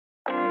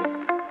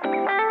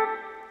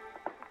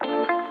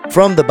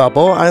From the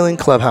Balboa Island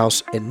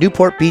Clubhouse in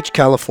Newport Beach,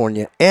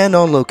 California, and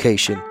on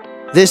location,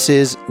 this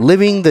is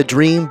Living the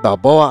Dream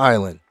Balboa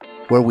Island,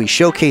 where we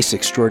showcase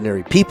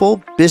extraordinary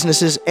people,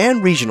 businesses,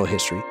 and regional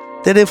history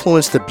that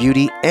influence the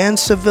beauty and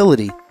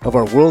civility of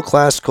our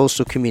world-class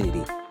coastal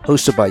community,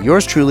 hosted by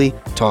yours truly,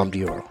 Tom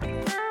Dioro.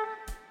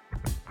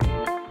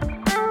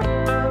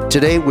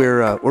 Today,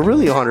 we're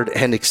really honored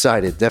and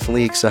excited,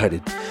 definitely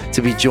excited,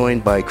 to be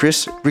joined by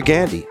Chris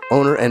Brigandi,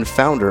 owner and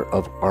founder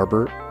of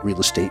Arbor Real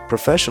Estate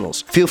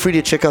Professionals. Feel free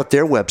to check out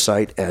their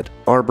website at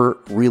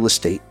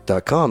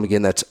arborrealestate.com.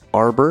 Again, that's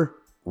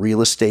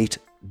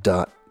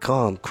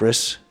arborrealestate.com.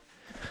 Chris,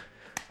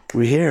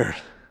 we're here.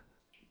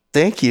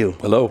 Thank you.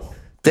 Hello.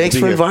 Thanks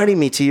for inviting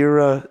me to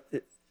your...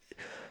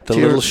 The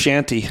little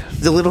shanty.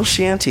 The little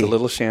shanty. The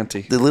little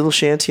shanty. The little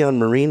shanty on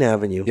Marine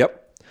Avenue.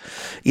 Yep.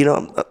 You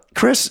know,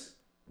 Chris,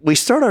 we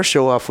start our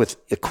show off with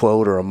a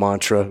quote or a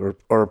mantra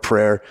or a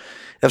prayer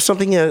of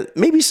something,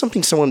 maybe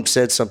something someone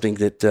said, something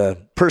that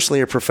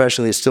personally or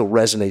professionally it still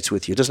resonates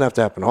with you. It doesn't have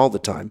to happen all the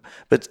time,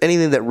 but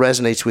anything that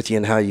resonates with you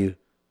and how you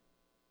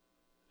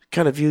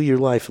kind of view your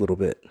life a little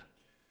bit.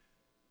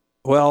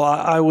 Well,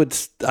 I would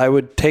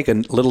take a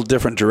little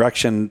different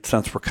direction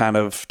since we're kind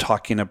of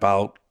talking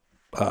about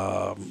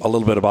a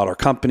little bit about our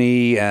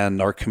company and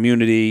our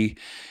community.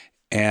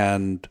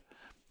 And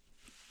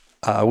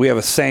we have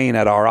a saying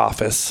at our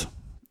office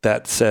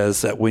that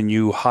says that when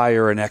you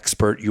hire an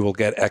expert, you will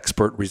get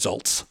expert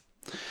results.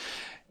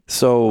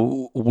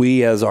 So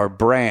we, as our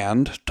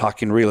brand,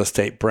 talking real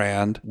estate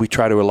brand, we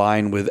try to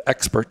align with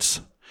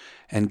experts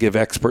and give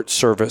expert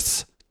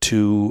service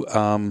to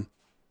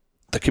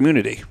the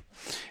community.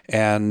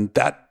 And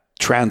that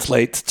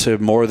translates to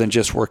more than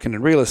just working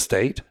in real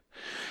estate.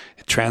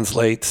 It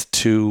translates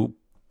to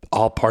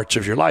all parts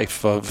of your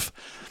life, of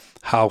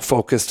how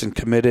focused and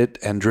committed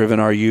and driven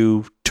are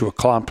you to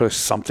accomplish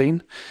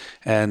something.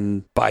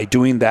 And by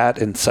doing that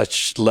in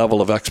such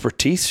level of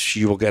expertise,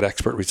 you will get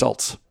expert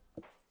results.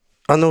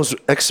 On those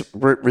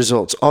expert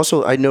results,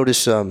 also, I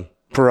notice for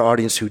our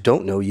audience who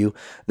don't know you,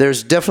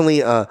 there's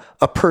definitely a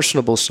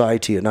personable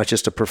side to you, not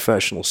just a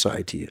professional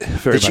side to you.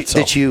 Very much so.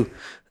 That you,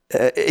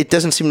 it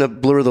doesn't seem to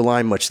blur the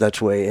line much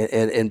that way.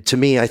 And to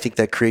me, I think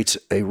that creates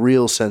a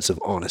real sense of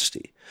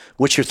honesty.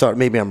 What's your thought?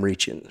 Maybe I'm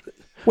reaching.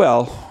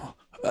 Well,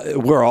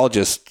 we're all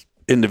just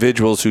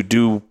individuals who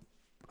do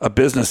a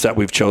business that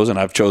we've chosen.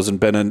 I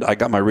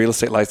got my real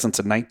estate license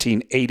in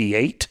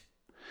 1988.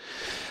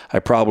 I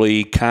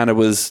probably kind of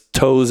was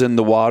toes in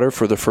the water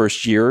for the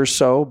first year or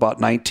so. About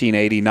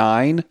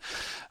 1989,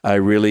 I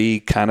really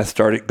kind of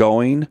started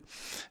going.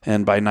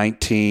 And by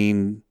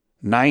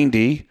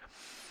 1990,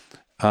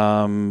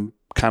 kind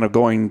of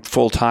going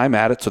full time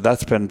at it. So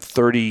that's been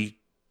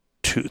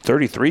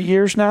 33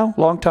 years now,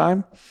 long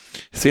time.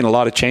 Seen a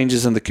lot of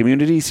changes in the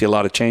community, see a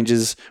lot of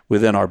changes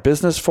within our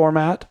business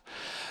format.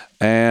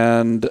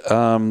 And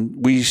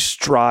we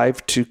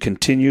strive to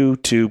continue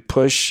to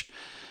push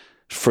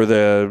for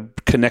the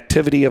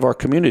connectivity of our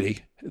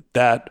community,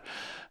 that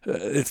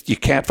you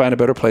can't find a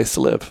better place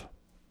to live.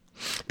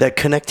 That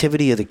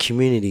connectivity of the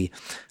community,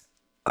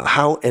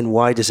 how and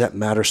why does that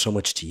matter so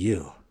much to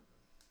you?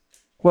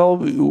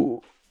 Well,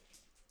 you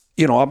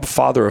know, I'm a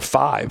father of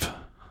 5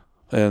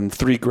 and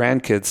 3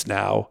 grandkids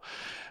now,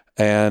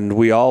 and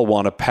we all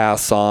want to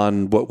pass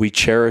on what we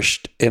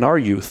cherished in our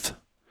youth.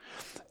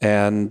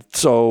 And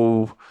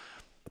so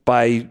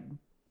by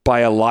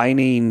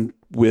aligning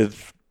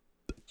with,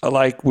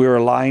 like, we're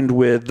aligned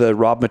with the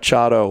Rob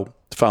Machado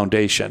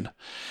Foundation.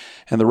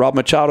 And the Rob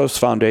Machado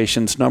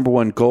Foundation's number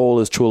one goal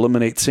is to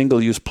eliminate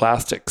single-use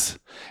plastics.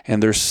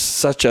 And there's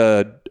such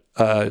a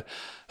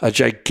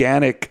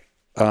gigantic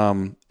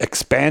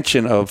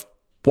expansion of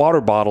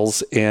water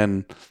bottles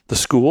in the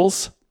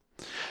schools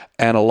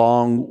and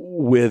along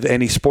with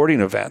any sporting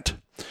event.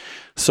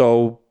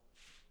 So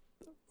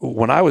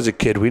when I was a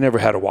kid, we never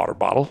had a water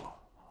bottle.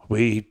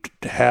 We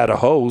had a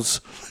hose,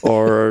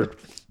 or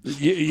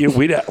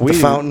the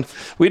fountain.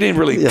 We didn't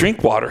really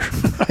drink water.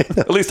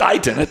 At least I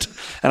didn't.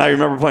 And I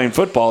remember playing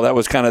football. That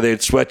was kind of, they'd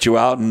sweat you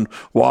out, and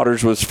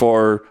waters was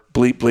for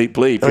bleep, bleep,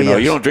 bleep.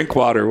 You don't drink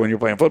water when you're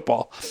playing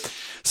football.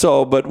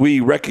 So, but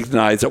we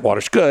recognize that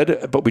water's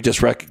good, but we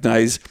just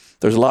recognize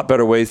there's a lot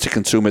better ways to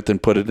consume it than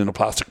put it in a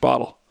plastic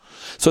bottle.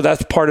 So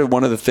that's part of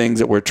one of the things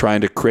that we're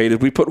trying to create. Is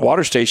we put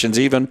water stations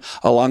even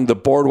along the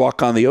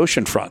boardwalk on the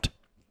ocean front.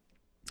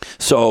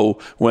 So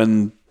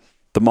when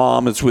the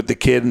mom is with the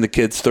kid and the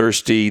kid's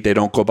thirsty, they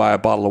don't go buy a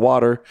bottle of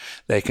water.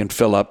 They can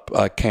fill up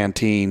a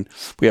canteen.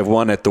 We have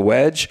one at the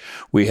Wedge.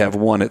 We have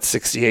one at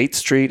 68th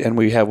Street, and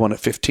we have one at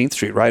 15th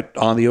Street, right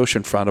on the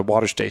ocean front, a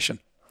water station.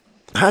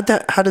 How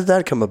did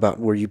that come about,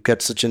 where you've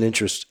got such an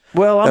interest?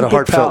 Well, I'm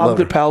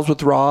good pals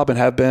with Rob and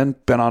have been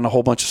on a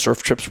whole bunch of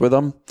surf trips with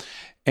him.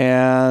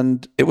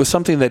 And it was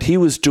something that he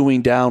was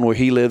doing down where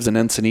he lives in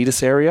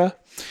Encinitas area.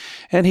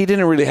 And he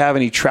didn't really have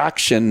any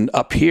traction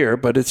up here,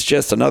 but it's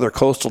just another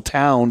coastal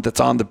town that's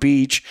on the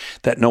beach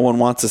that no one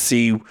wants to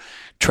see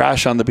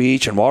trash on the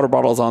beach and water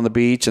bottles on the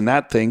beach and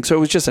that thing. So it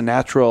was just a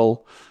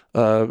natural,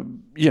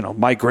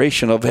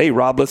 migration of, hey,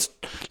 Rob,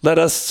 let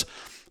us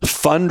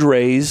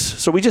fundraise.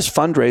 So we just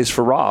fundraise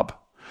for Rob.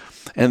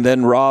 And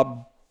then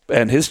Rob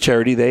and his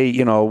charity,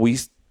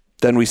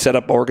 we set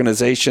up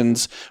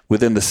organizations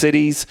within the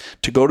cities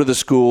to go to the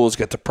schools,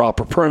 get the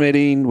proper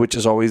permitting, which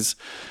is always,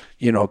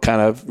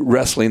 kind of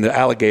wrestling the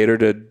alligator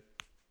to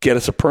get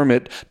us a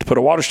permit to put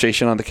a water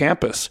station on the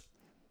campus.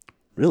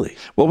 Really?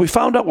 Well, we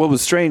found out what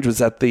was strange was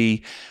that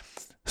the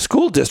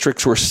school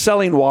districts were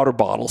selling water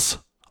bottles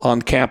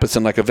on campus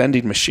in like a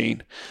vending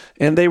machine,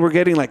 and they were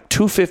getting like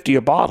 $2.50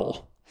 a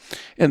bottle,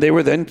 and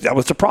that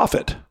was the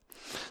profit.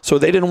 So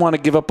they didn't want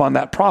to give up on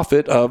that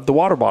profit of the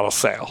water bottle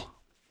sale.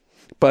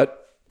 But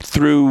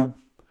through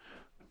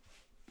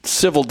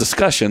civil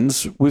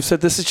discussions, we've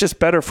said this is just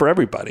better for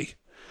everybody.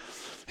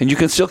 And you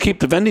can still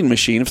keep the vending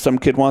machine if some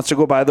kid wants to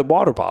go buy the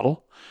water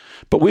bottle.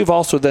 But we've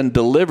also then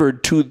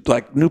delivered to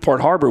like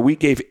Newport Harbor, we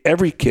gave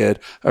every kid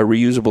a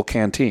reusable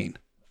canteen.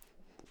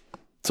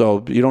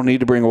 So you don't need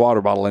to bring a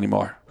water bottle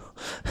anymore.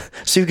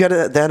 So you've got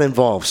that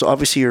involved. So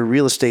obviously you're a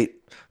real estate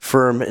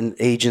firm and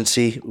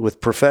agency with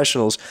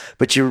professionals,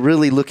 but you're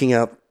really looking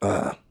at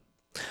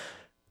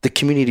the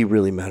community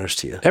really matters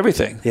to you.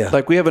 Everything. Yeah.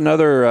 Like we have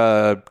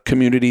another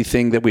community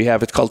thing that we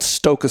have. It's called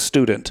Stoke a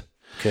Student.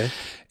 Okay.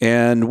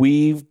 And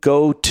we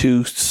go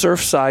to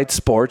Surfside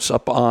Sports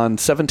up on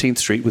 17th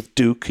Street with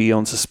Duke. He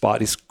owns the spot.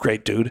 He's a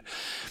great dude.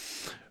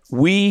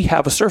 We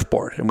have a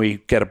surfboard, and we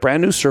get a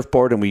brand new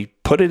surfboard, and we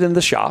put it in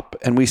the shop,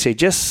 and we say,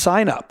 just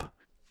sign up.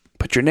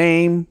 Put your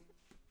name,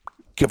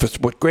 give us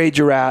what grade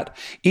you're at.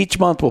 Each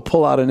month we'll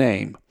pull out a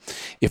name.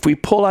 If we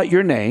pull out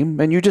your name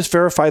and you just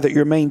verify that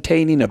you're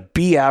maintaining a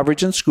B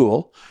average in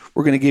school,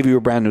 we're going to give you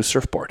a brand new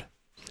surfboard.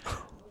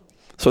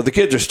 So the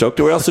kids are stoked.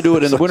 We also do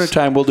it in the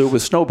wintertime. We'll do it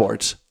with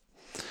snowboards.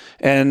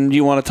 And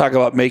you want to talk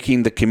about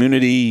making the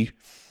community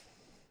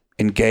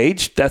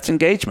engaged? That's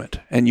engagement.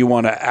 And you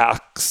want to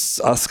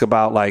ask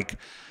about, like,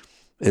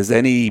 is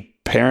any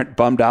parent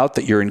bummed out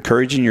that you're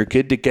encouraging your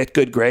kid to get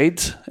good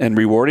grades and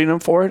rewarding them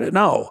for it?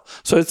 No.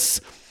 So it's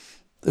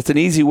an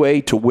easy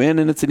way to win,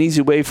 and it's an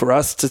easy way for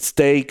us to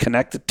stay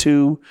connected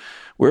to.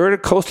 We're in a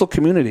coastal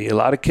community. A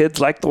lot of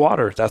kids like the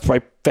water. That's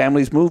why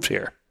families moved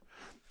here.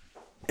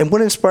 And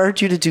what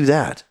inspired you to do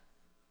that?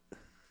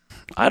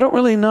 I don't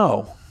really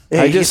know.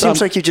 It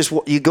seems like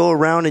you go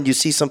around and you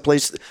see some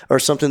place or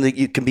something that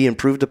you can be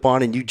improved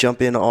upon, and you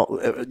jump in.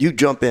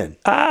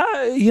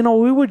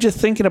 We were just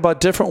thinking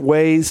about different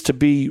ways to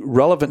be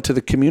relevant to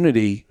the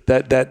community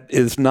that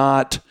is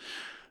not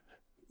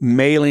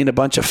mailing a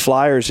bunch of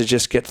flyers that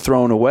just get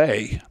thrown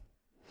away.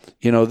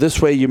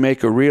 This way you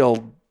make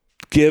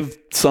give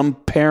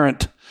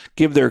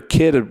their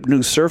kid a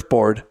new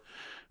surfboard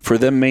for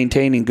them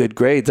maintaining good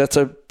grades. It's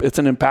an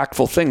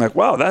impactful thing. Like,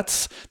 wow,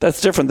 that's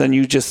different than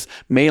you just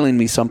mailing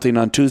me something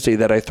on Tuesday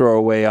that I throw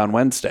away on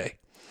Wednesday.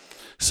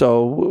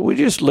 So we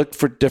just looked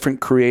for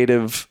different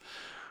creative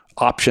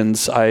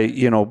options.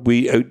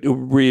 We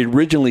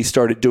originally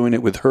started doing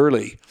it with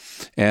Hurley,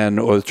 and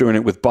I was doing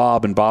it with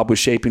Bob, and Bob was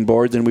shaping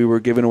boards, and we were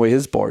giving away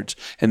his boards.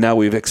 And now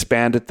we've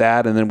expanded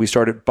that, and then we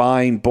started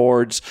buying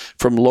boards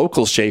from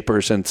local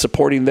shapers and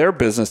supporting their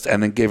business,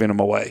 and then giving them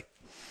away.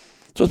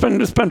 So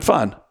it's been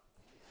fun.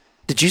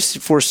 Did you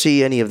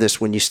foresee any of this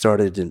when you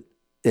started in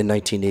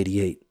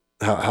 1988?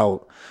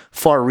 How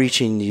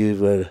far-reaching you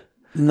would?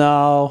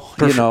 No,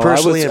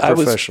 personally and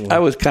professionally. I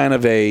was kind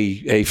of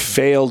a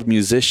failed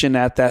musician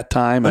at that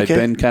time. Okay. I'd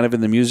been kind of in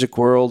the music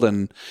world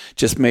and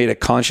just made a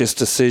conscious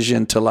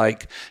decision to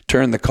like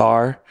turn the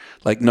car,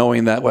 like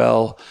knowing that,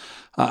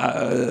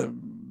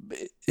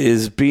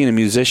 is being a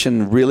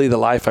musician really the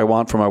life I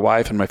want for my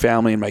wife and my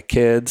family and my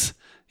kids?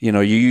 You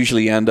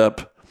usually end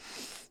up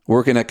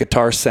working at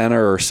Guitar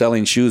Center or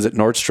selling shoes at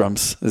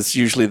Nordstrom's. It's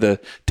usually the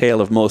tale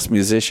of most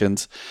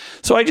musicians.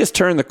 So I just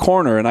turned the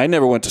corner, and I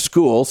never went to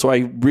school. So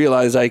I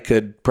realized I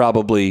could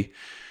probably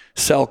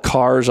sell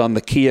cars on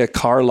the Kia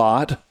car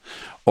lot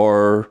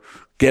or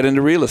get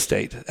into real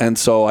estate. And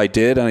so I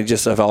did. And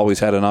I've always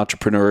had an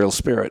entrepreneurial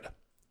spirit.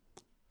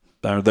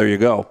 There you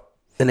go.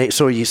 And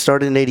so you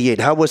started in 88.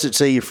 How was it,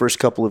 say, your first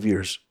couple of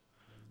years?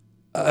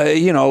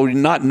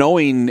 Not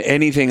knowing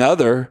anything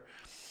other,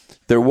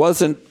 there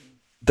wasn't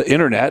the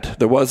internet,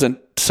 there wasn't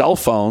cell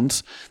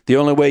phones. The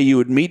only way you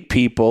would meet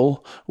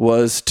people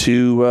was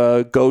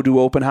to go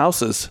to open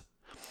houses.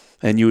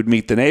 And you would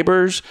meet the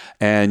neighbors,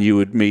 and you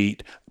would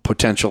meet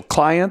potential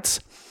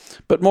clients.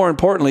 But more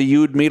importantly, you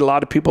would meet a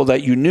lot of people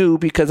that you knew,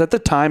 because at the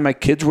time my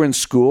kids were in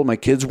school. My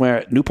kids were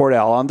at Newport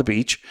Al on the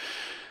beach.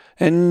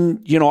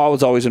 And, I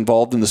was always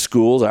involved in the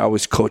schools. I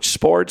always coached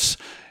sports,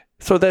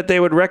 so that they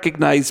would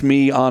recognize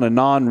me on a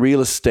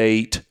non-real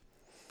estate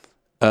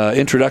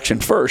introduction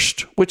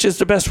first, which is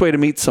the best way to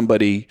meet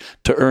somebody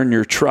to earn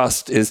your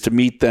trust, is to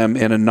meet them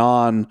in a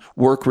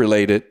non-work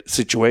related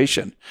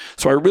situation.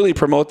 So I really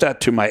promote that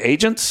to my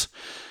agents.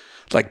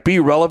 Like, be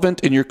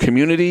relevant in your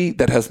community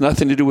that has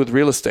nothing to do with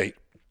real estate.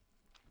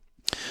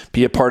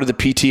 Be a part of the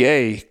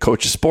PTA,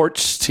 coach a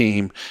sports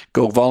team,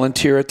 go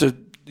volunteer at the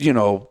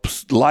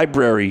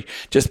library.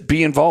 Just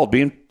be involved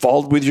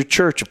with your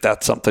church if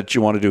that's something that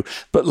you want to do.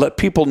 But let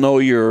people know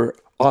you're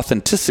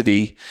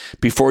authenticity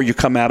before you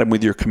come at them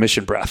with your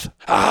commission breath.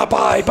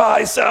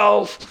 Buy,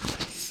 sell.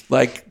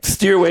 Like,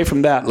 steer away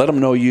from that. Let them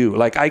know you.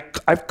 Like,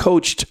 I've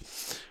coached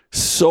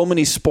so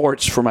many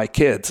sports for my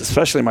kids,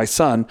 especially my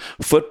son,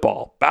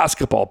 football,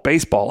 basketball,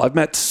 baseball. I've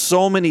met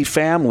so many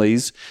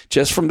families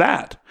just from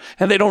that.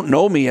 And they don't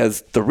know me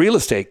as the real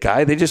estate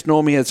guy. They just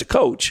know me as a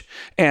coach.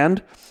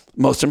 And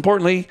most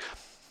importantly,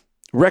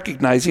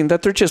 recognizing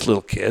that they're just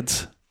little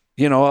kids.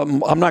 You know,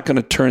 I'm not going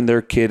to turn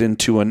their kid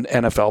into an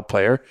NFL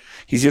player.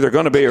 He's either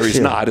going to be or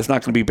he's not. It's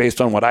not going to be based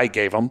on what I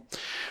gave him.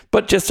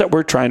 But just that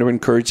we're trying to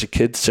encourage the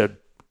kids to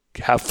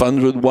have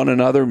fun with one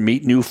another,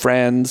 meet new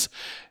friends.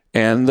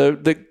 And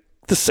the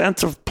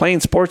sense of playing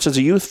sports as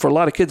a youth for a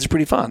lot of kids is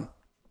pretty fun.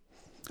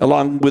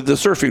 Along with the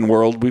surfing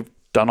world, we've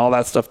done all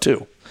that stuff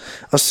too.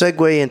 I'll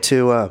segue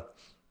into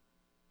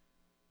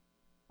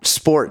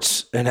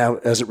sports and how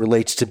as it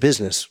relates to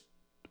business.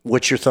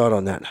 What's your thought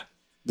on that?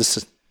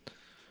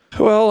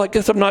 Well, I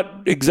guess I'm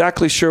not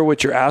exactly sure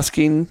what you're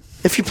asking.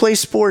 If you play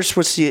sports,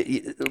 what's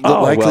the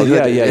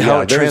likelihood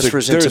how it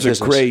transfers into business?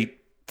 There's a great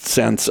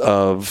sense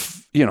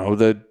of,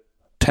 the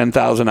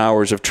 10,000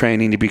 hours of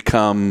training to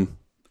become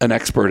an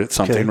expert at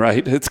something,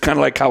 right? It's kind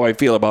of like how I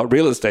feel about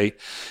real estate.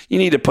 You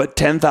need to put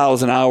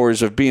 10,000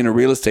 hours of being a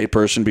real estate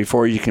person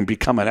before you can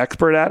become an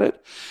expert at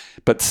it.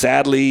 But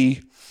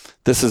sadly,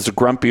 this is a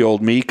grumpy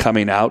old me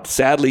coming out.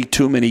 Sadly,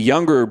 too many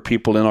younger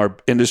people in our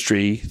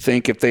industry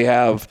think if they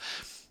have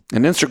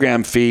an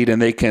Instagram feed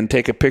and they can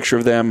take a picture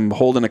of them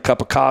holding a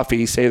cup of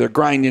coffee, say they're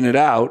grinding it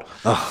out,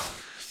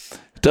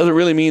 doesn't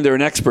really mean they're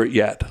an expert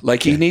yet.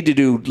 Like, you need to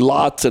do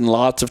lots and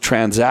lots of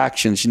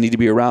transactions. You need to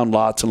be around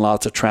lots and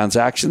lots of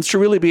transactions to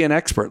really be an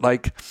expert.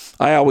 Like,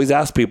 I always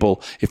ask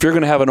people, if you're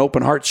going to have an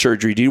open heart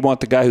surgery, do you want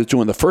the guy who's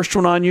doing the first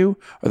one on you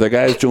or the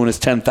guy who's doing his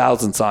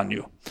 10,000ths on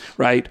you?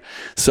 Right?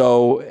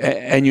 So,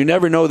 and you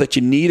never know that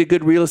you need a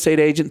good real estate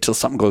agent until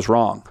something goes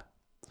wrong.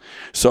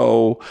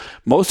 So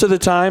most of the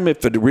time,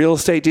 if the real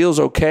estate deal is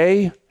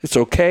okay, it's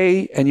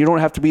okay, and you don't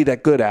have to be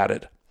that good at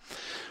it.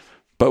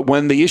 But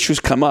when the issues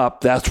come up,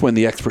 that's when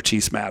the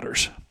expertise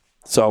matters.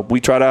 So we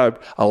try to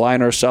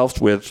align ourselves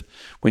with,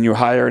 when you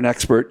hire an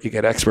expert, you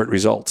get expert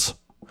results.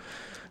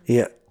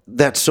 Yeah,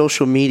 that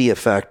social media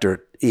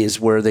factor is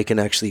where they can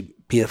actually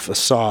be a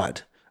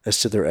facade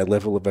as to their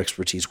level of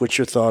expertise. What's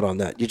your thought on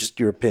that? Just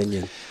your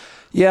opinion.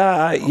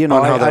 Yeah,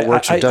 on how that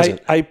works or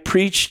doesn't. I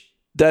preach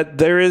that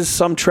there is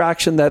some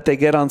traction that they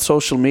get on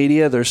social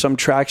media. There's some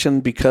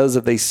traction because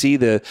if they see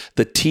the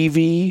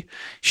TV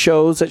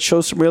shows that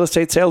show some real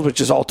estate sales,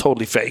 which is all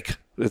totally fake.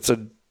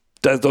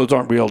 Those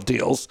aren't real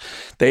deals.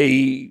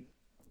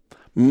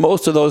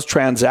 Most of those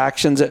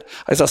transactions,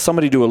 I saw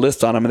somebody do a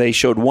list on them, and they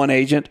showed one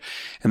agent,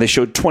 and they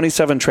showed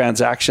 27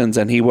 transactions,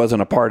 and he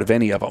wasn't a part of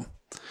any of them.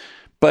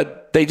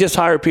 But they just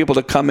hire people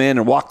to come in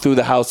and walk through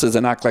the houses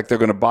and act like they're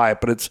going to buy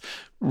it. But it's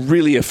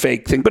really a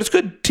fake thing. But it's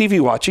good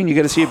TV watching. You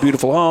get to see a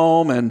beautiful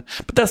home.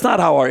 But that's not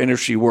how our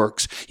industry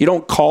works. You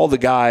don't call the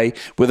guy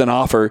with an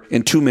offer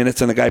in 2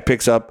 minutes and the guy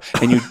picks up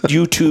and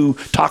you two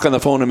talk on the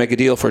phone and make a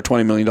deal for a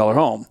 $20 million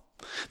home.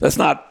 That's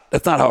not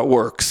how it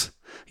works.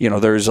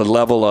 There's a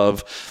level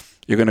of,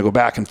 you're going to go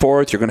back and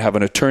forth. You're going to have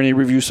an attorney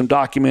review some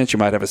documents. You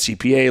might have a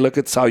CPA look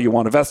at how you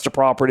want to vest a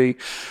property.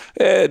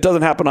 It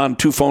doesn't happen on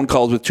 2 phone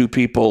calls with 2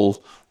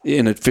 people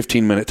in a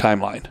 15-minute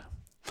timeline.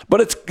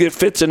 But it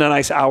fits in a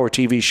nice hour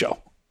TV show.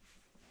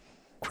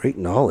 Great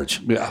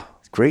knowledge. Yeah.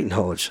 Great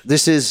knowledge.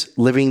 This is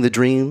Living the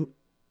Dream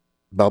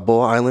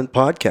Balboa Island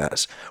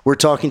podcast. We're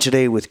talking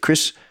today with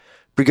Chris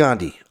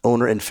Brigandi,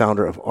 owner and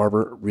founder of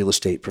Arbor Real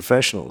Estate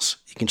Professionals.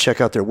 You can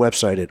check out their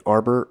website at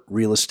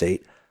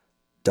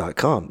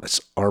arborrealestate.com.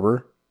 That's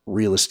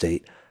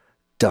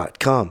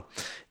arborrealestate.com.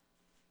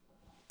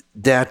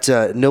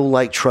 That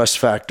no-like trust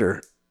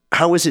factor,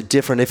 how is it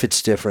different, if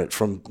it's different,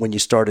 from when you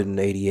started in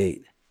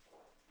 88?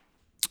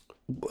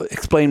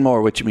 Explain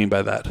more what you mean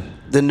by that.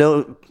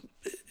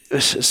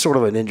 It's sort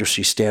of an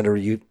industry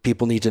standard.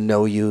 People need to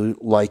know you,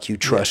 like you,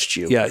 trust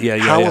you. Yeah.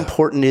 How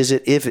important is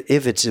it, if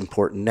it's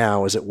important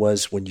now as it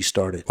was when you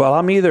started? Well,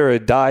 I'm either a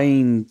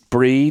dying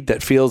breed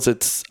that feels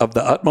it's of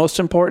the utmost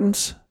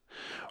importance,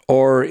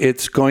 or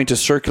it's going to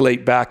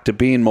circulate back to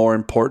being more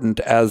important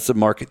as the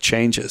market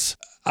changes.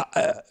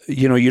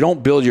 You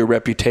don't build your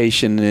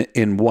reputation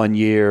in 1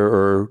 year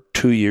or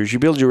 2 years. You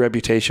build your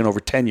reputation over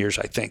 10 years,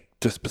 I think,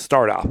 to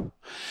start off.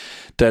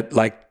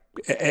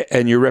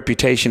 And your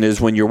reputation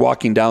is when you're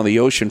walking down the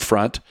ocean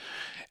front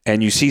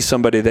and you see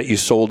somebody that you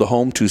sold a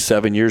home to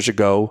 7 years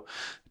ago,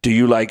 do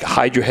you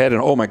hide your head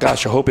and, oh my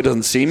gosh, I hope he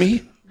doesn't see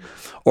me?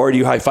 Or do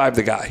you high five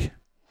the guy?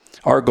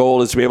 Our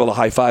goal is to be able to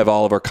high five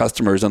all of our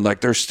customers and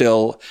they're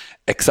still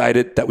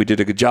excited that we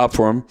did a good job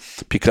for them,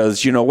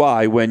 because you know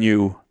why? When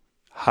you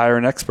hire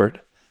an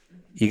expert,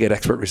 you get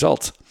expert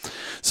results.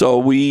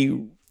 So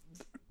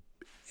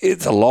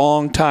it's a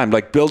long time,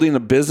 like building a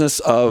business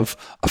of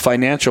a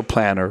financial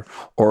planner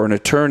or an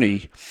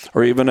attorney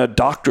or even a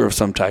doctor of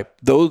some type.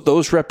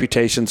 Those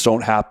reputations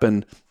don't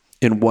happen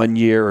in 1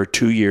 year or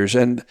 2 years.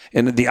 And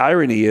the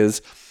irony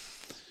is,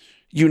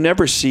 you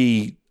never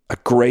see a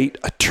great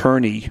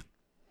attorney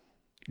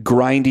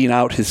grinding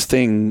out his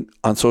thing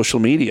on social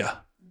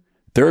media.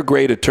 They're a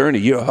great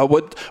attorney.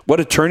 What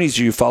attorneys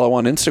do you follow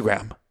on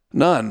Instagram?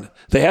 None.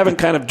 They haven't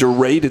kind of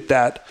derated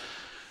that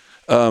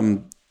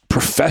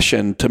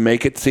profession to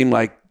make it seem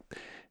like,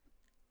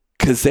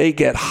 because they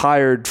get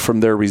hired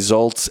from their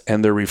results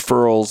and their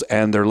referrals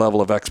and their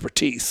level of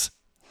expertise.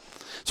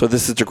 So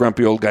this is the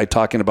grumpy old guy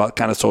talking about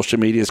kind of social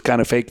media is kind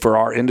of fake for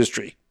our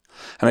industry.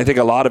 And I think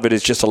a lot of it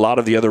is just a lot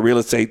of the other real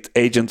estate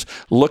agents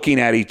looking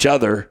at each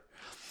other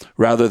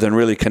rather than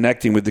really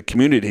connecting with the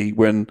community.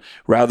 When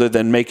rather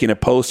than making a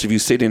post of you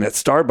sitting at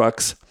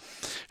Starbucks,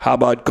 how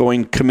about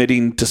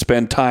committing to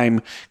spend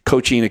time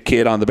coaching a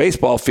kid on the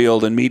baseball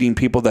field and meeting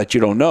people that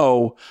you don't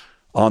know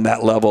on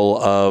that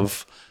level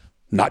of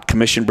not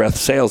commission breath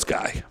sales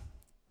guy.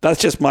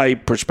 That's just my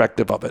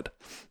perspective of it.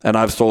 And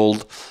I've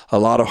sold a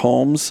lot of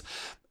homes,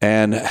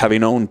 and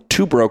having owned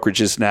 2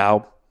 brokerages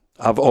now,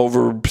 I've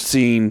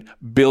overseen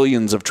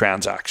billions of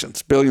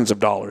transactions, billions of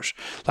dollars.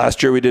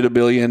 Last year we did $1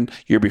 billion.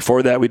 Year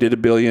before that we did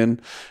 $1 billion.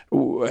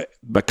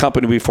 The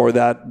company before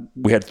that,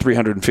 we had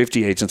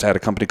 350 agents. I had a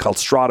company called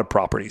Strata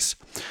Properties.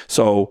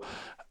 So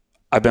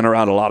I've been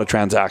around a lot of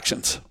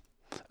transactions.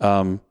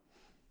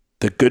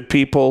 The good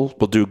people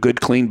will do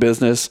good, clean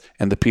business,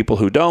 and the people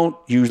who don't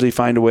usually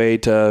find a way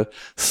to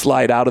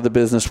slide out of the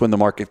business when the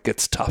market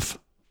gets tough.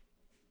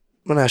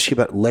 I'm going to ask you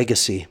about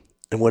legacy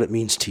and what it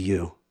means to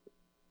you.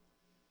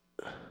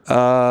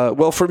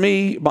 Well, for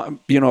me,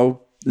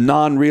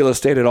 non-real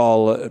estate at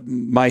all,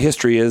 my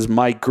history is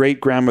my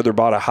great-grandmother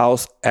bought a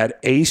house at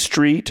A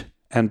Street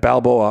and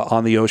Balboa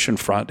on the ocean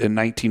front in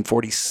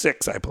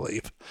 1946, I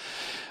believe,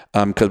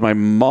 because my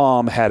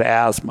mom had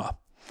asthma.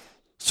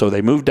 So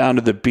they moved down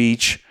to the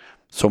beach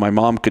so my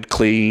mom could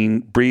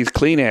breathe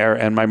clean air,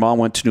 and my mom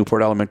went to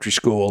Newport Elementary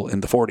School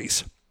in the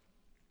 40s,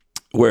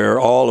 where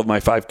all of my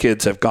 5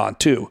 kids have gone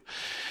to.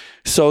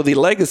 So the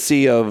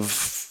legacy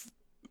of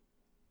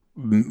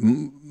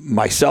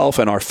myself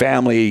and our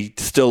family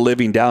still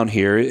living down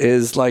here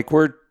is like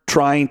we're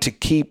trying to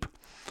keep,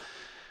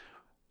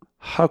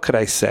 how could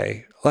I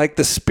say, like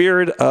the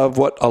spirit of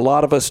what a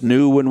lot of us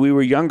knew when we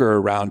were younger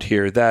around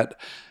here, that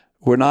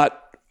we're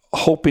not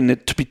hoping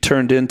it to be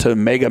turned into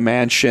mega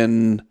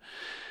mansion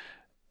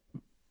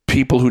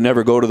people who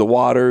never go to the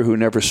water, who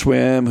never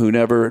swim, who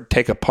never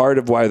take a part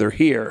of why they're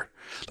here.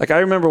 Like I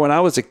remember when I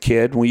was a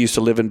kid, when we used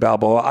to live in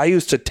Balboa, I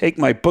used to take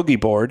my boogie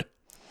board,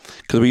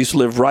 because we used to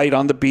live right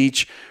on the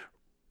beach,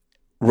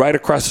 right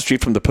across the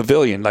street from the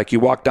pavilion. Like you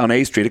walk down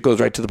A Street, it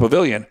goes right to the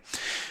pavilion.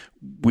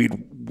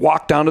 We'd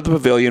walk down to the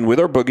pavilion with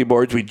our boogie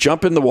boards. We'd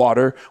jump in the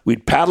water.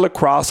 We'd paddle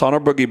across on our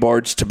boogie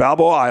boards to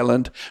Balboa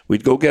Island.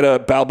 We'd go get a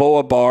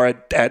Balboa bar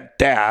at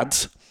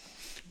Dad's,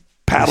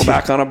 paddle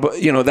back on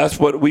that's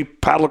what we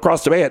paddle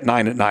across the bay at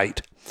 9 at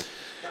night.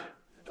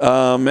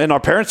 And our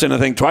parents didn't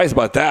think twice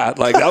about that.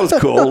 Like that was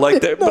cool.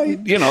 Like, they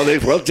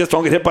just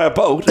don't get hit by a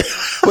boat,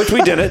 which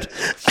we didn't.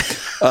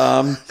 We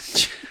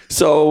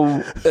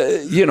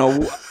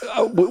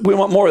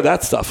want more of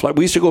that stuff. Like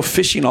we used to go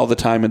fishing all the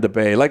time in the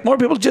bay. Like more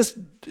people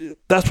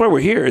that's why we're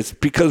here. It's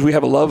because we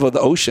have a love of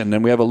the ocean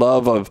and we have a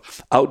love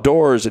of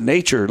outdoors and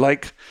nature.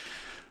 Like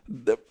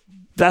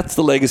that's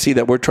the legacy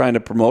that we're trying to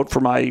promote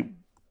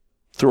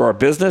through our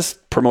business,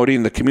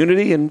 promoting the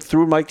community, and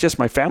through my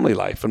family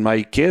life and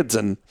my kids.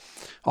 And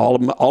all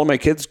of my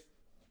kids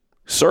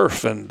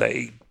surf and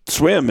they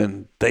swim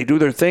and they do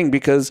their thing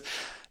because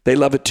they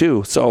love it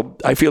too. So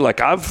I feel like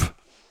I've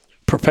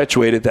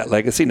perpetuated that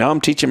legacy. Now I'm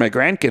teaching my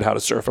grandkid how to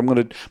surf. I'm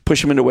going to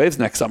push him into waves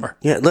next summer.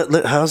 Yeah.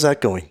 How's that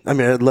going? I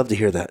mean, I'd love to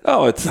hear that.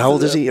 Oh, how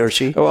old is he or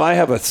she? Well, I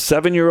have a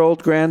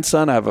 7-year-old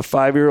grandson. I have a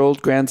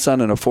 5-year-old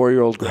grandson and a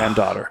 4-year-old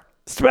granddaughter.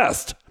 It's the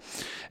best.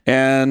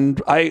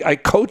 And I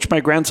coach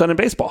my grandson in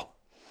baseball.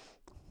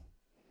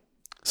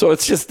 So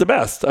it's just the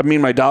best. I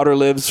mean, my daughter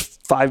lives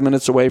 5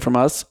 minutes away from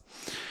us,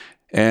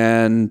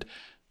 and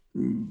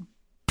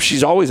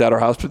she's always at our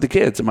house with the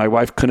kids, and my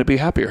wife couldn't be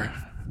happier.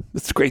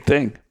 It's a great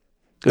thing.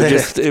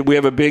 We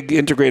have a big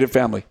integrated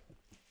family.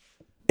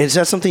 Is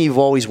that something you've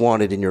always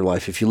wanted in your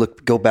life, if you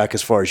go back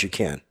as far as you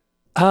can?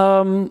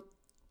 I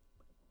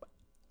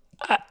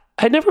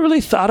never really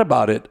thought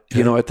about it,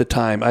 at the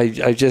time.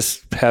 I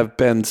just have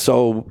been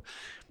so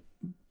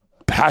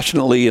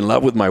passionately in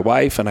love with my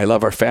wife, and I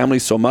love our family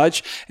so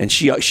much. And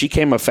she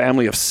came a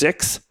family of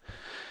 6.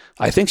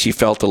 I think she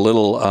felt a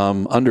little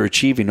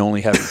underachieving,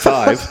 only having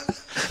 5.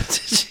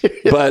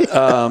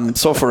 But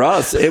so for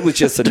us, it was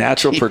just a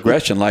natural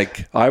progression.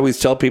 Like I always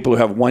tell people who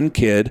have one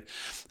kid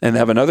and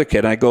have another kid,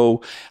 and I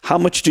go, "How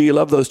much do you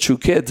love those 2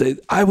 kids?"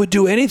 I would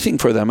do anything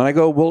for them. And I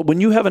go, "Well,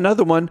 when you have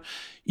another one,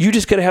 you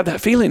just got to have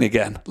that feeling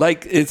again.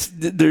 Like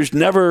there's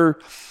never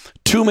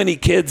too many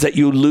kids that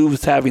you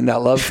lose having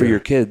that love for your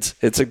kids.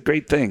 It's a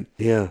great thing."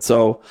 Yeah.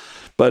 So,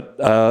 but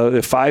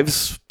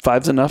five's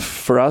enough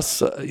for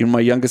us.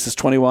 My youngest is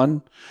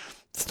 21,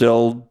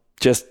 still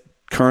just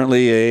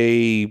currently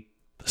a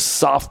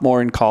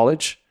sophomore in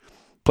college,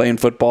 playing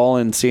football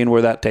and seeing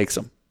where that takes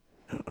him.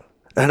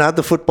 And how'd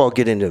the football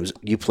get into him?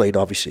 You played,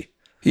 obviously.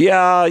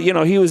 Yeah,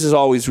 he was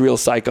always real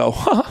psycho.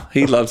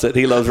 He loves it.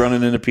 He loves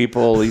running into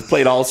people. He's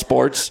played all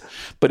sports,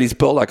 but he's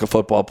built like a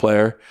football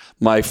player.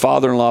 My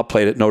father-in-law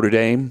played at Notre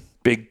Dame,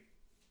 big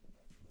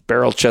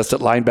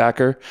barrel-chested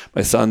linebacker.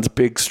 My son's a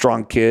big,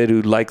 strong kid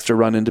who likes to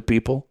run into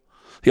people.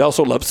 He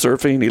also loves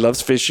surfing. He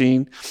loves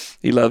fishing.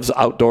 He loves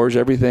outdoors,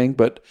 everything.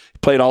 But he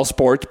played all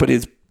sports. But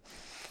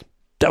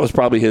that was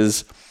probably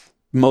his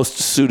most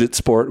suited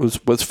sport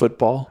was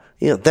football.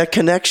 That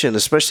connection,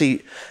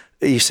 especially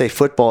you say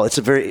football. It's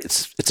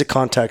a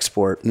contact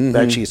sport. Mm-hmm.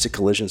 Actually, it's a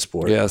collision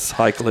sport. Yes,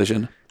 high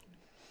collision.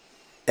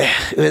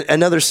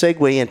 Another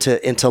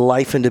segue into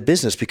life and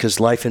business, because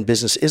life and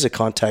business is a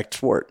contact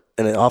sport,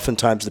 and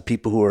oftentimes the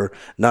people who are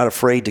not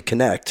afraid to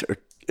connect or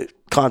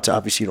contact.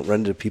 Obviously, you don't run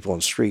into people on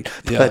the street,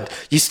 but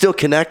you still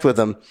connect with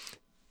them.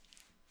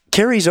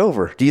 Carries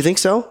over. Do you think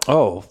so?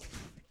 Oh,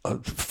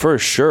 for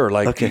sure.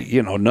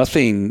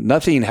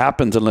 Nothing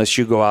happens unless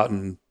you go out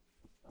and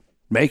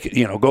make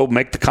it. Go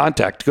make the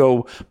contact.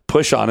 Go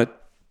push on it.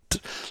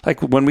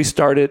 Like when we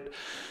started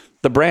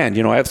the brand,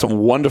 I have some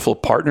wonderful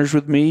partners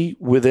with me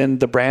within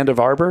the brand of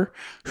Arbor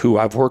who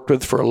I've worked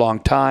with for a long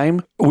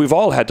time. We've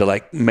all had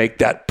to make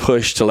that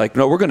push to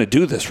no, we're going to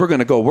do this. We're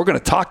going to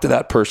talk to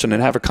that person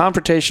and have a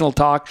confrontational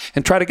talk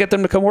and try to get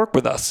them to come work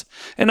with us.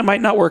 And it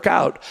might not work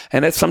out.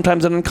 And it's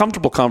sometimes an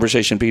uncomfortable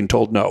conversation being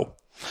told no.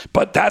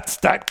 But that's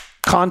that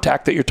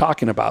contact that you're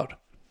talking about.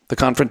 The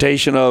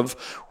confrontation of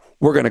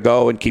we're going to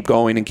go and keep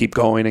going and keep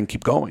going and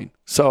keep going.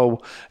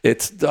 So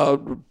it's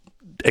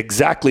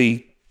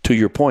exactly to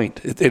your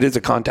point. It is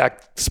a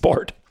contact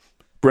sport,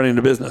 running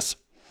a business.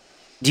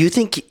 Do you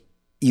think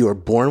you are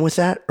born with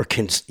that, or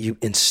can you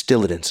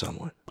instill it in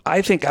someone?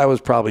 I think I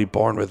was probably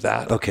born with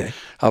that. Okay.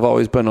 I've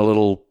always been a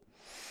little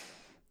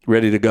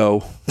ready to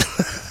go.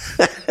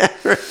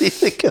 Ready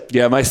to go.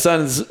 Yeah, my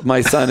son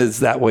is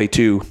that way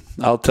too.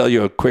 I'll tell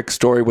you a quick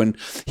story. When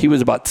he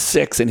was about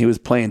 6 and he was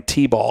playing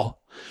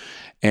t-ball,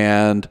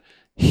 and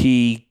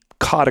he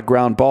caught a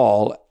ground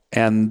ball,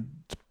 and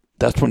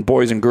that's when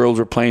boys and girls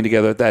were playing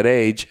together at that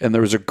age. And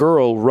there was a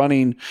girl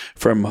running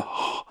from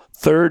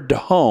third to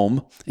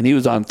home, and he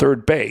was on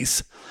third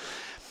base.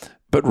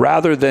 But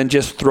rather than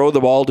just throw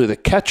the ball to the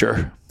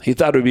catcher, he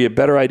thought it would be a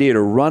better idea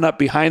to run up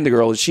behind the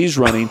girl as she's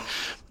running,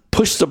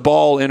 push the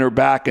ball in her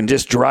back, and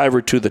just drive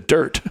her to the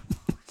dirt.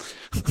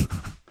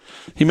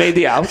 He made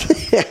the out.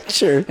 Yeah,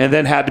 sure. And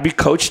then had to be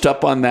coached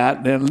up on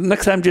that. And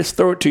next time, just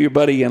throw it to your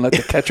buddy and let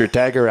the catcher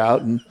tag her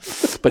out.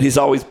 But he's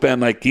always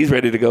been he's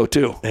ready to go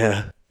too.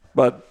 Yeah.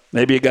 But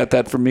maybe you got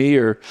that from me,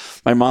 or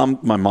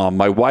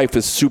my wife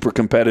is super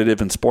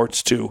competitive in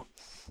sports too,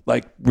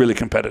 really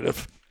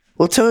competitive.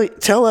 Well,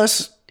 tell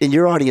us in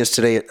your audience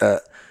today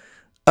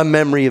a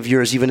memory of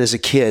yours, even as a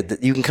kid,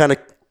 that you can kind of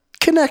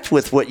connect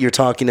with what you're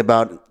talking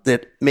about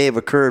that may have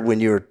occurred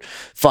when you were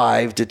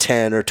 5 to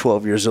 10 or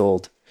 12 years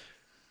old.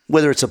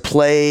 Whether it's a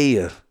play,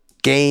 a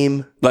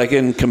game. Like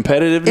in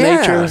competitive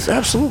nature? Yes,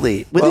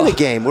 absolutely. Within a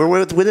game or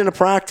within a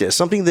practice,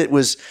 something that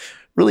was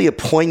really a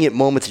poignant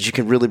moment that you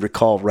can really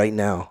recall right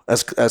now,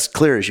 as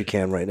clear as you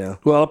can right now.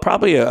 Well,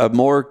 probably a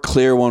more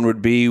clear one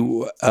would be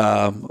when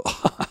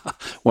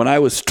I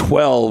was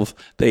 12,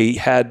 they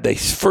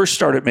first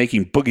started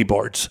making boogie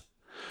boards.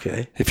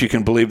 Okay. If you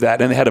can believe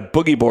that. And they had a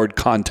boogie board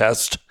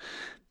contest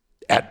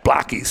at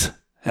Blackie's.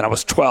 And I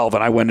was 12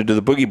 and I went into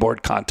the boogie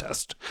board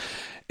contest.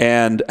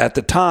 And at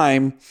the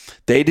time,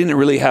 they didn't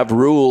really have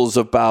rules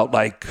about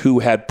who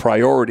had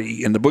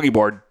priority in the boogie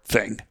board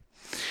thing.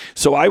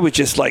 So I was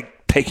just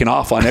taking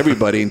off on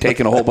everybody and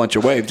taking a whole bunch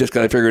of waves just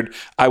because I figured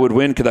I would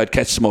win because I'd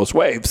catch the most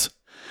waves.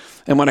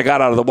 And when I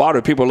got out of the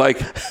water, people were like,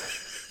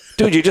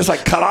 dude, you just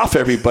cut off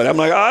everybody. I'm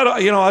like,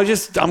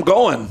 I'm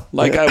going.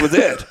 I was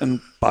it.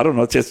 And I don't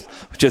know, it's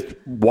just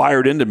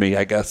wired into me,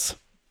 I guess.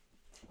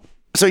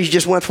 So you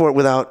just went for it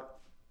without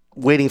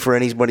waiting for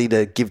anybody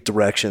to give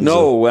directions?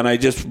 No, and I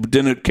just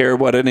didn't care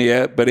what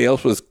anybody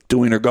else was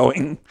doing or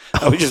going.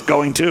 I was just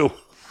going too.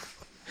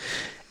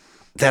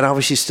 That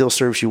obviously still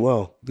serves you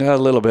well. Yeah, a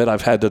little bit.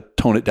 I've had to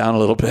tone it down a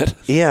little bit.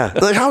 Yeah.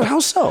 How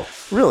so?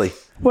 Really?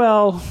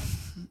 Well,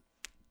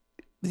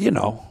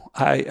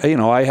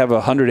 I have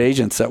 100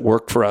 agents that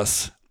work for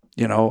us.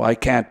 I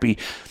can't be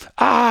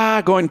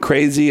going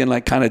crazy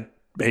and kind of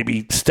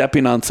maybe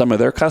stepping on some of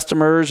their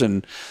customers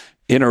and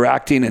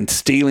interacting and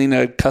stealing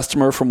a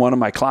customer from one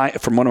of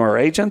our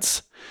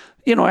agents.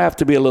 I have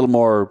to be a little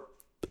more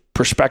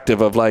perspective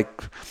of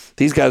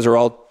these guys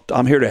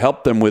I'm here to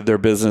help them with their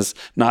business,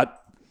 not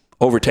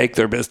overtake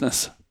their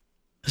business.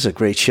 This is a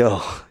great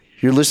show.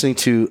 You're listening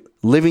to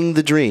Living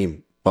the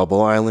Dream,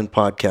 Balboa Island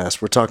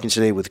podcast. We're talking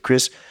today with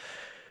Chris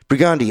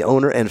Brigandi,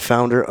 owner and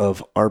founder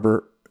of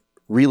Arbor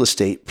Real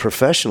Estate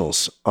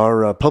Professionals.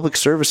 Our public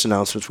service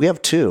announcements, we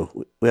have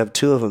two. We have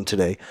two of them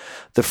today.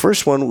 The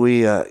first one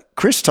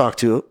Chris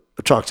talked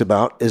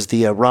about is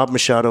the Rob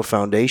Machado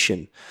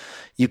Foundation.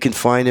 You can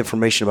find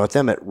information about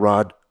them at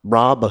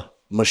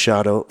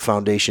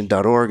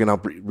robmachadofoundation.org, and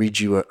I'll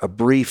read you a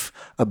brief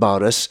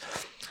about us.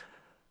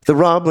 The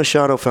Rob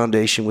Machado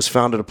Foundation was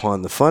founded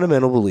upon the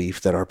fundamental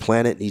belief that our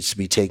planet needs to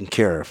be taken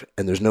care of,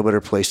 and there's no better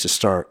place to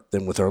start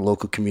than with our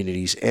local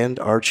communities and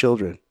our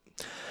children.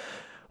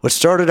 What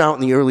started out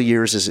in the early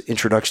years as an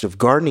introduction of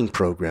gardening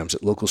programs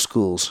at local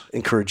schools,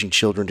 encouraging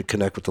children to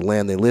connect with the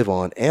land they live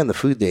on and the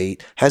food they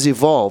eat, has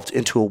evolved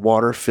into a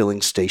water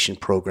filling station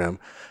program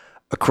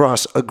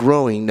across a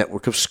growing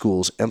network of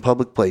schools and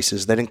public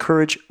places that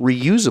encourage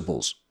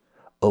reusables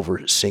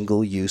over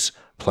single-use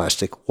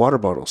plastic water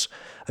bottles.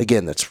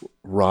 Again, that's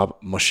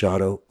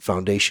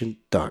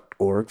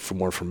robmachadofoundation.org for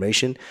more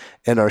information.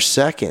 And our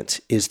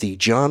second is the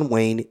John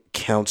Wayne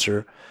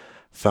Cancer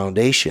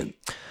Foundation.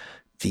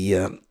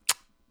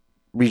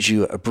 Read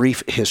you a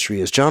brief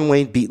history. As John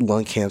Wayne beat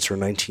lung cancer in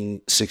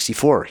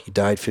 1964, he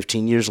died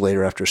 15 years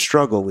later after a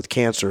struggle with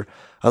cancer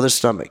of the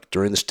stomach.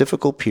 During this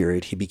difficult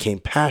period, he became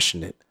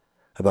passionate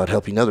about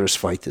helping others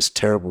fight this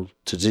terrible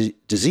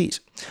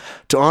disease.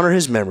 To honor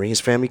his memory, his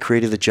family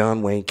created the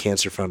John Wayne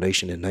Cancer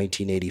Foundation in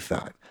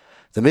 1985.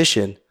 The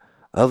mission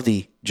of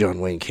the John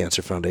Wayne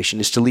Cancer Foundation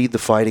is to lead the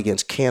fight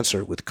against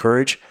cancer with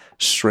courage,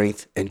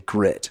 strength, and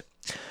grit.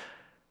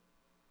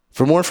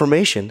 For more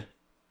information,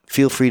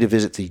 feel free to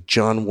visit the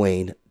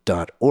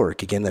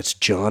johnwayne.org. Again, that's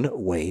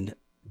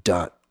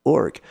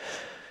johnwayne.org.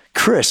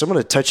 Chris, I'm going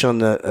to touch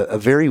on a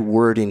very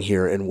word in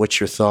here, and what's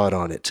your thought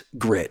on it?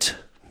 Grit.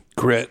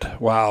 Grit.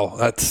 Wow.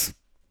 That's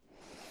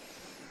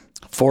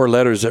 4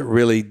 letters that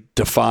really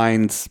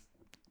defines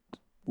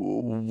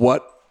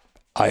what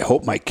I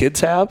hope my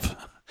kids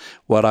have,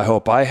 what I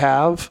hope I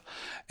have,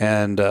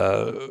 and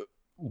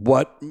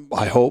what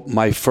I hope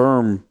my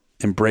firm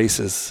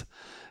embraces.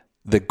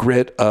 The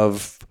grit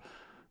of,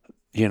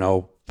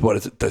 what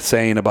is it, the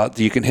saying about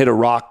you can hit a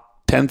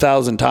rock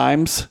 10,000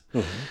 times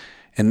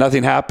and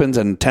nothing happens,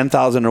 and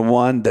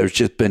 10,001, there's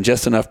just been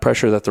just enough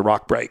pressure that the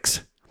rock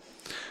breaks.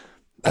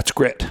 That's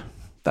grit.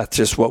 That's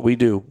just what we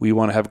do. We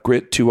want to have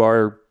grit to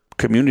our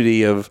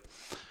community of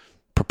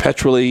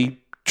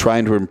perpetually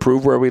trying to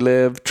improve where we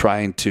live,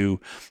 trying to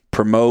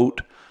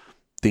promote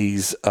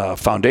these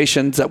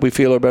foundations that we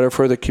feel are better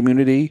for the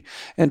community,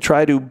 and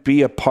try to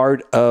be a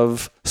part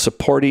of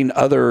supporting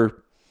other.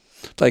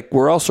 Like,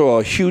 we're also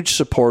a huge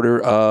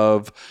supporter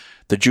of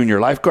the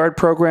Junior Lifeguard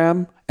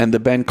Program and the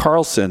Ben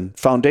Carlson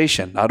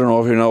Foundation. I don't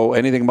know if you know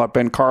anything about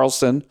Ben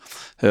Carlson,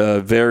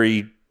 a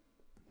very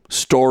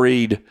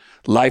storied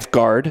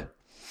lifeguard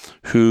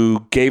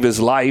who gave his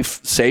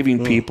life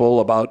saving people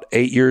about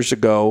 8 years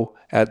ago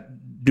at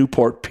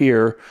Newport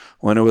Pier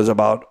when it was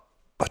about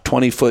a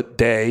 20-foot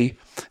day,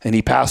 and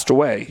he passed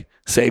away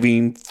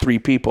saving 3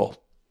 people.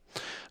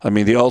 I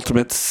mean, the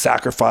ultimate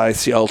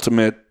sacrifice, the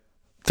ultimate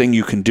thing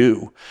you can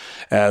do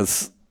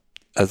as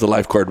the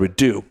lifeguard would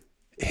do.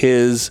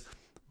 His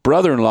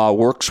brother-in-law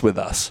works with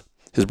us.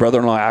 His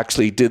brother-in-law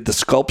actually did the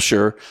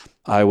sculpture.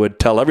 I would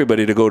tell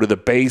everybody to go to the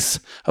base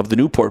of the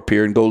Newport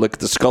Pier and go look at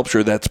the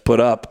sculpture that's put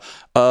up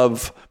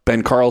of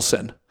Ben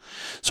Carlson.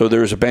 So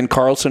there's a Ben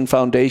Carlson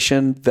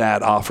Foundation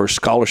that offers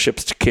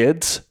scholarships to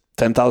kids,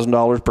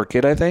 $10,000 per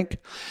kid, I think.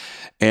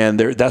 And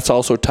that's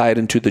also tied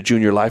into the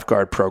Junior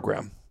Lifeguard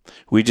Program.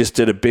 We just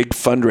did a big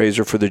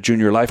fundraiser for the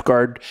Junior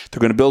Lifeguard. They're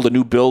going to build a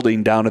new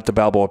building down at the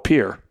Balboa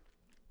Pier.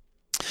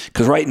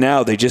 Because right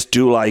now they just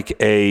do like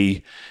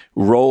a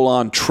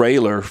roll-on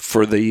trailer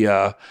for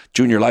the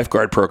Junior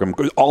Lifeguard Program.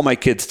 All my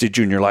kids did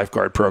Junior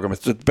Lifeguard Program.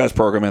 It's the best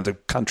program in the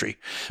country.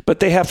 But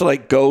they have to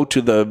like go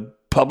to the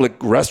public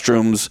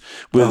restrooms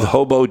with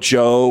Hobo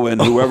Joe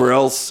and whoever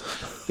else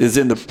is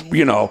in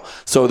the,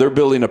 So they're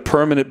building a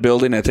permanent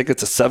building. I think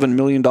it's a $7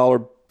 million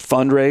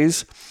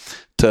fundraise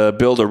to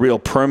build a real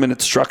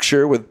permanent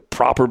structure with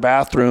proper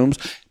bathrooms.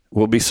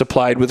 We'll be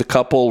supplied with a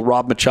couple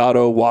Rob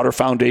Machado Water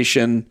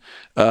Foundation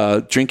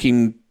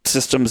drinking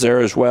systems there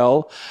as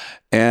well.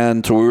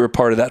 And so we were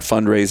part of that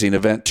fundraising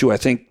event too. I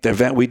think the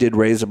event we did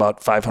raise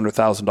about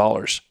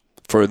 $500,000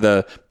 for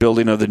the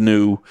building of the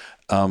new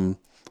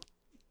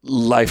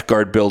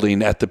lifeguard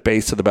building at the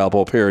base of the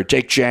Balboa Pier.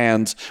 Jake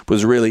Jans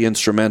was really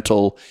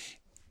instrumental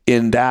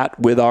in that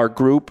with our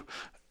group.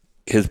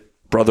 His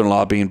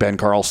brother-in-law being Ben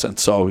Carlson,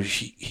 so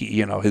he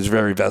he's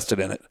very vested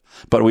in it.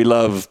 But we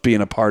love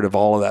being a part of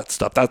all of that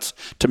stuff.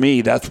 To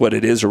me, that's what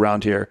it is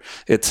around here.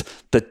 It's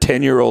the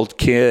 10-year-old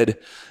kid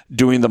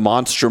doing the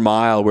monster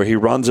mile where he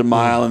runs a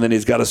mile and then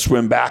he's got to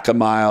swim back a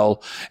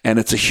mile, and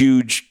it's a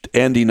huge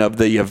ending of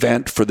the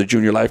event for the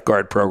Junior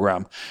Lifeguard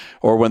Program.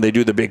 Or when they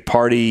do the big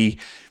party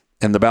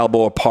in the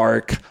Balboa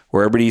Park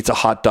where everybody eats a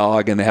hot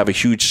dog and they have a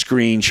huge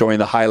screen showing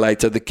the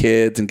highlights of the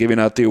kids and giving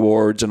out the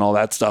awards and all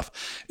that stuff.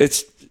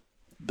 It's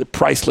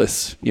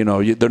priceless.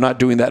 They're not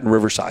doing that in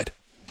Riverside.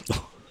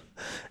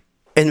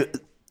 And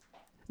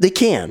they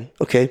can,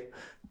 okay.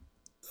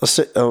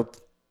 I'll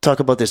talk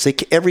about this.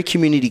 Every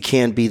community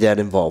can be that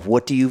involved.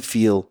 What do you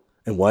feel,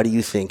 and why do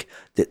you think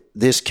that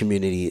this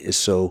community is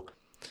so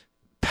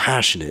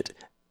passionate,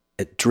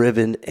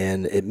 driven,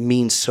 and it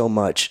means so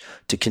much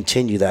to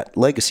continue that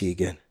legacy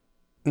again?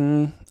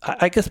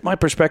 I guess my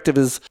perspective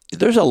is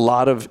there's a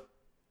lot of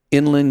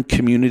inland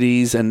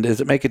communities, and does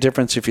it make a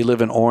difference if you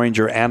live in Orange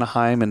or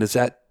Anaheim? And is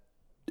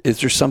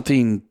there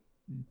something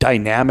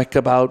dynamic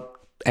about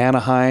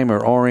Anaheim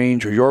or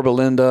Orange or Yorba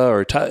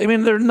Linda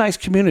they're nice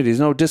communities,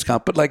 no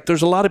discount, but like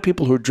there's a lot of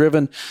people who are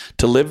driven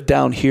to live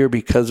down here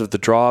because of the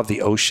draw of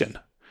the ocean.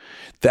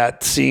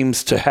 that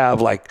seems to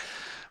have like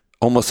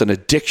almost an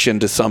addiction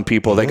to some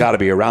people. They got to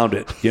be around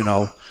it, you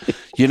know.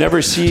 You never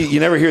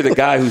hear the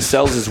guy who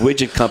sells his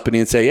widget company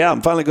and say, yeah,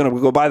 I'm finally going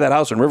to go buy that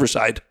house in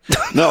Riverside.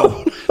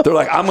 No, they're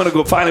like, I'm going to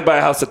go finally buy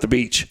a house at the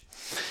beach.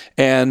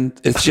 And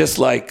it's just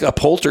like a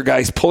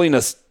poltergeist pulling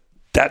us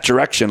that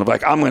direction of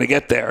like, I'm going to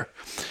get there.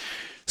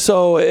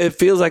 So it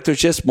feels like there's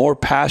just more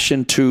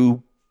passion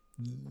to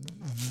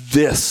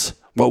this,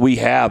 what we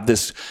have,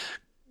 this,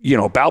 you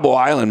know, Balboa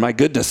Island, my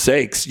goodness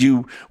sakes,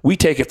 we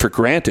take it for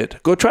granted.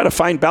 Go try to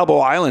find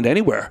Balboa Island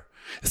anywhere.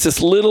 It's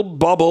this little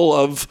bubble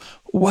of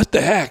what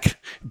the heck?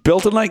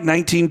 Built in like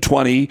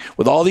 1920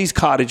 with all these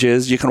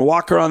cottages. You can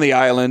walk around the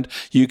island.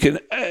 You can,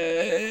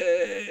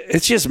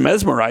 it's just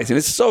mesmerizing.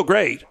 It's so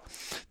great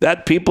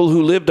that people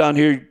who live down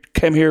here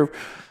came here.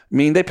 I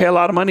mean, they pay a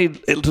lot of money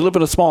to live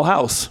in a small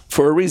house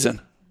for a reason.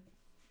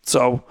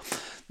 So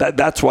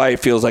that's why it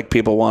feels like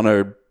people want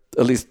to,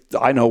 at least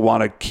I know,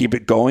 want to keep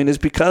it going, is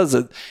because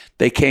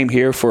they came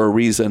here for a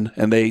reason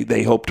and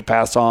they hope to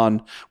pass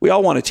on. We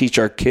all want to teach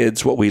our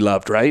kids what we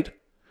loved, right?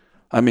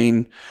 I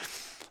mean,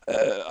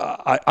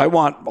 I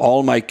want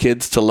all my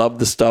kids to love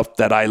the stuff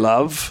that I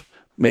love.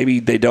 Maybe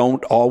they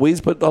don't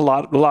always, but a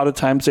lot of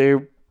times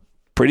they're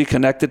pretty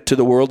connected to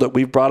the world that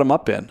we've brought them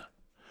up in.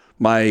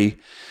 My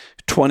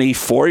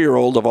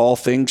 24-year-old, of all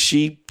things,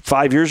 she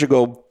 5 years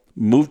ago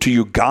moved to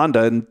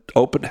Uganda and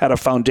had a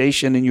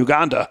foundation in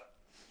Uganda.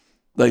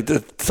 Like the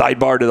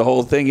sidebar to the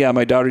whole thing. Yeah,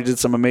 my daughter did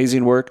some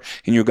amazing work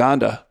in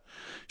Uganda.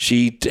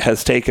 She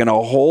has taken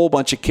a whole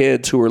bunch of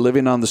kids who were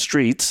living on the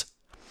streets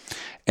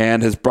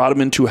and has brought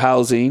them into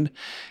housing.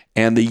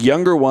 And the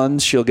younger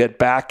ones, she'll get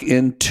back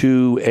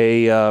into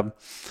a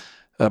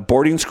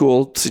boarding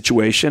school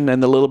situation.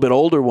 And the little bit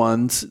older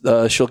ones,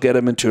 she'll get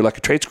them into like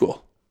a trade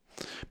school.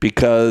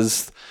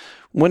 Because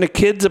when a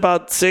kid's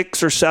about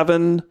 6 or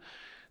 7,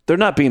 they're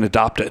not being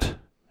adopted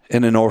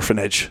in an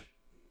orphanage.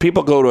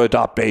 People go to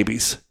adopt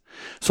babies.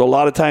 So a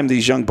lot of time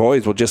these young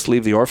boys will just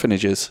leave the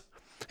orphanages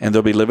and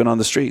they'll be living on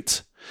the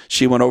streets.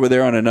 She went over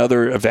there on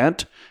another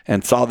event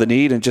and saw the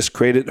need and just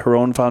created her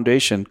own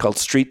foundation called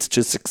Streets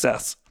to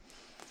Success.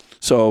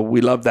 So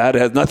we love that.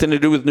 It has nothing to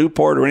do with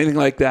Newport or anything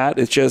like that.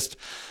 It's just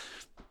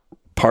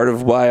part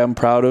of why I'm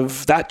proud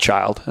of that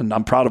child. And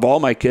I'm proud of all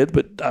my kids,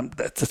 but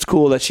it's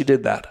cool that she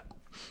did that.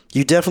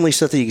 You definitely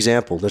set the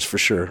example, that's for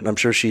sure. And I'm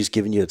sure she's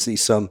given you at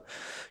least some,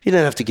 you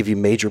didn't have to give you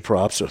major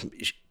props.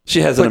 She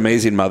has an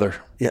amazing mother.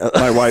 Yeah.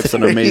 My wife's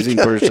an amazing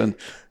person.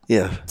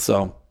 Yeah.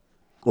 So,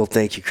 well,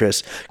 thank you,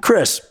 Chris.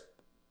 Chris,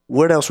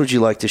 what else would you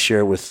like to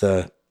share with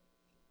the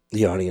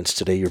audience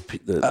today?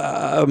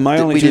 My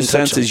only 2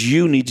 cents is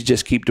you need to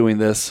just keep doing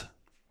this.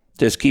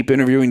 Just keep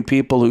interviewing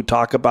people who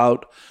talk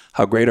about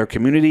how great our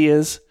community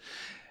is.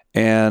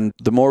 And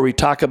the more we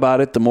talk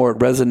about it, the more it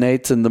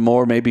resonates and the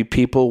more maybe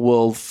people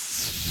will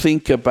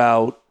think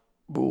about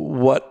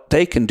what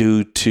they can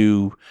do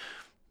to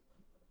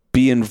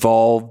be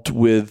involved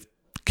with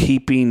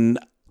keeping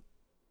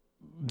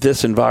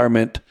this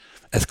environment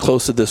as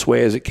close to this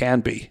way as it can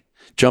be.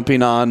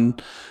 Jumping on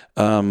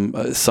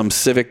some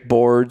civic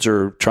boards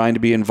or trying to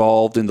be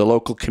involved in the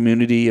local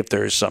community. If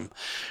there's some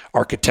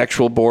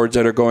architectural boards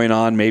that are going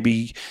on,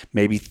 maybe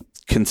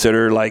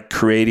consider like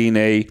creating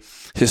a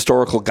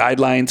historical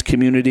guidelines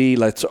community.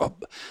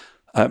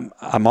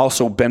 I'm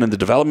also been in the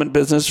development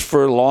business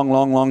for a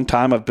long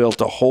time. I've built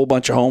a whole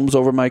bunch of homes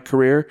over my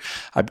career.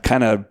 I'm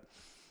kind of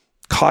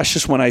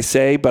cautious when I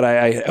say, but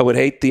I would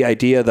hate the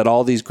idea that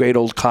all these great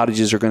old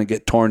cottages are going to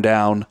get torn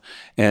down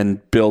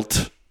and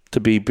built to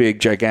be big,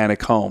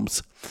 gigantic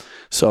homes.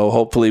 So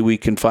hopefully we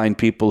can find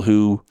people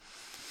who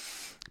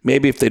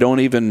maybe if they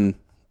don't even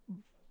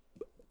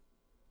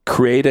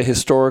create a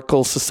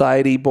historical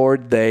society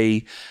board,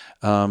 they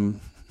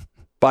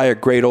buy a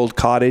great old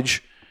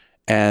cottage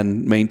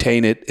and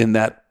maintain it in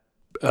that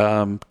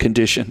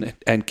condition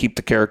and keep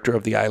the character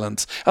of the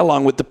islands,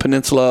 along with the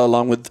peninsula,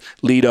 along with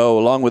Lido,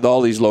 along with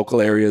all these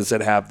local areas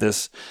that have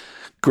this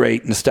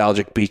great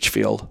nostalgic beach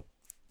feel.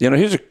 You know,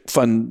 here's a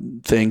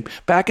fun thing.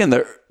 Back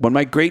when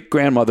my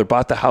great-grandmother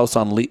bought the house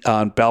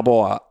on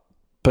Balboa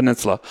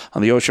Peninsula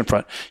on the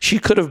oceanfront, she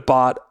could have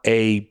bought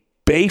a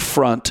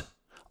bayfront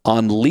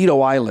on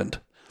Lido Island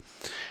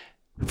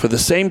for the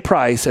same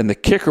price, and the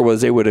kicker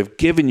was they would have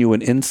given you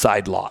an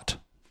inside lot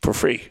for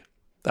free.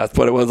 That's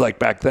what it was like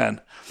back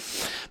then.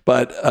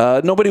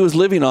 But nobody was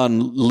living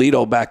on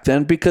Lido back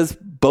then because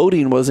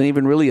boating wasn't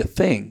even really a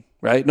thing,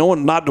 right? There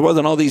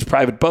wasn't all these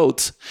private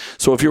boats.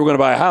 So if you were going to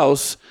buy a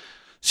house,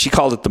 she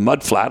called it the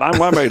mud flat. I'm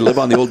ready to live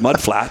on the old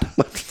mud flat.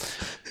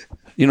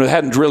 You know, it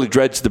hadn't really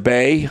dredged the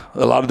bay.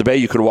 A lot of the bay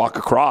you could walk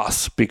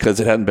across because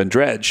it hadn't been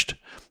dredged.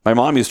 My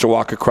mom used to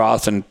walk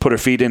across and put her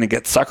feet in and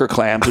get sucker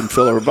clams and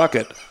fill her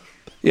bucket.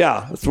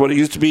 Yeah, that's what it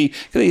used to be.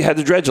 You had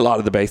to dredge a lot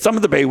of the bay. Some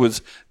of the bay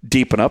was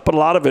deep enough, but a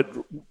lot of it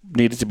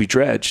needed to be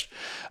dredged.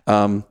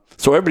 So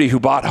everybody who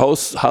bought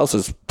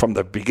houses from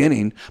the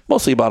beginning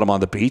mostly bought them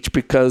on the beach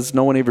because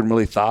no one even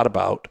really thought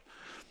about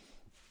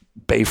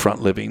bayfront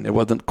living. It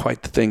wasn't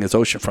quite the thing as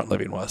oceanfront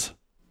living was.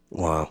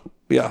 Wow.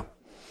 Yeah.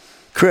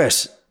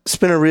 Chris, it's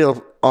been a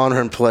real honor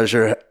and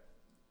pleasure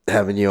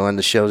having you on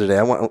the show today.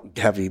 I want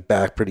to have you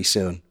back pretty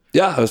soon.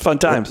 Yeah, it was fun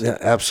times. Yeah,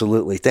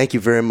 absolutely. Thank you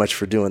very much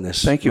for doing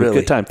this. Thank you. Really.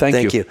 Good time.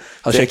 Thank you.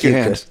 I'll shake your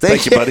hand. Chris.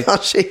 Thank you, buddy.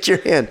 I'll shake your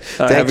hand.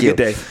 Thank have you. a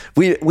good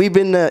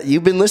day.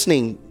 You've been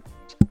listening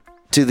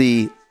to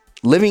the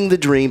Living the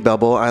Dream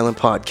Balboa Island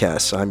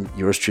podcast. I'm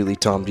yours truly,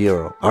 Tom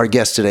Dioro. Our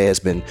guest today has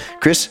been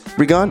Chris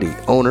Brigandi,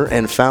 owner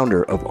and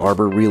founder of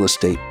Arbor Real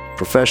Estate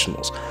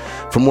Professionals.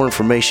 For more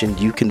information,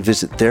 you can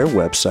visit their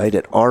website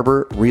at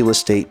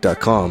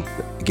arborrealestate.com.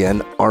 Again,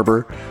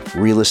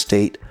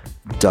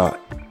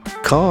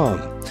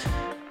 arborrealestate.com.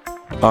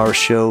 Our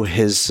show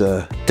has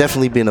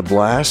definitely been a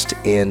blast,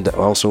 and I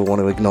also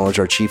want to acknowledge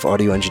our chief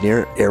audio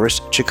engineer, Eris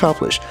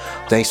Chikoplish.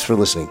 Thanks for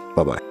listening.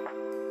 Bye-bye.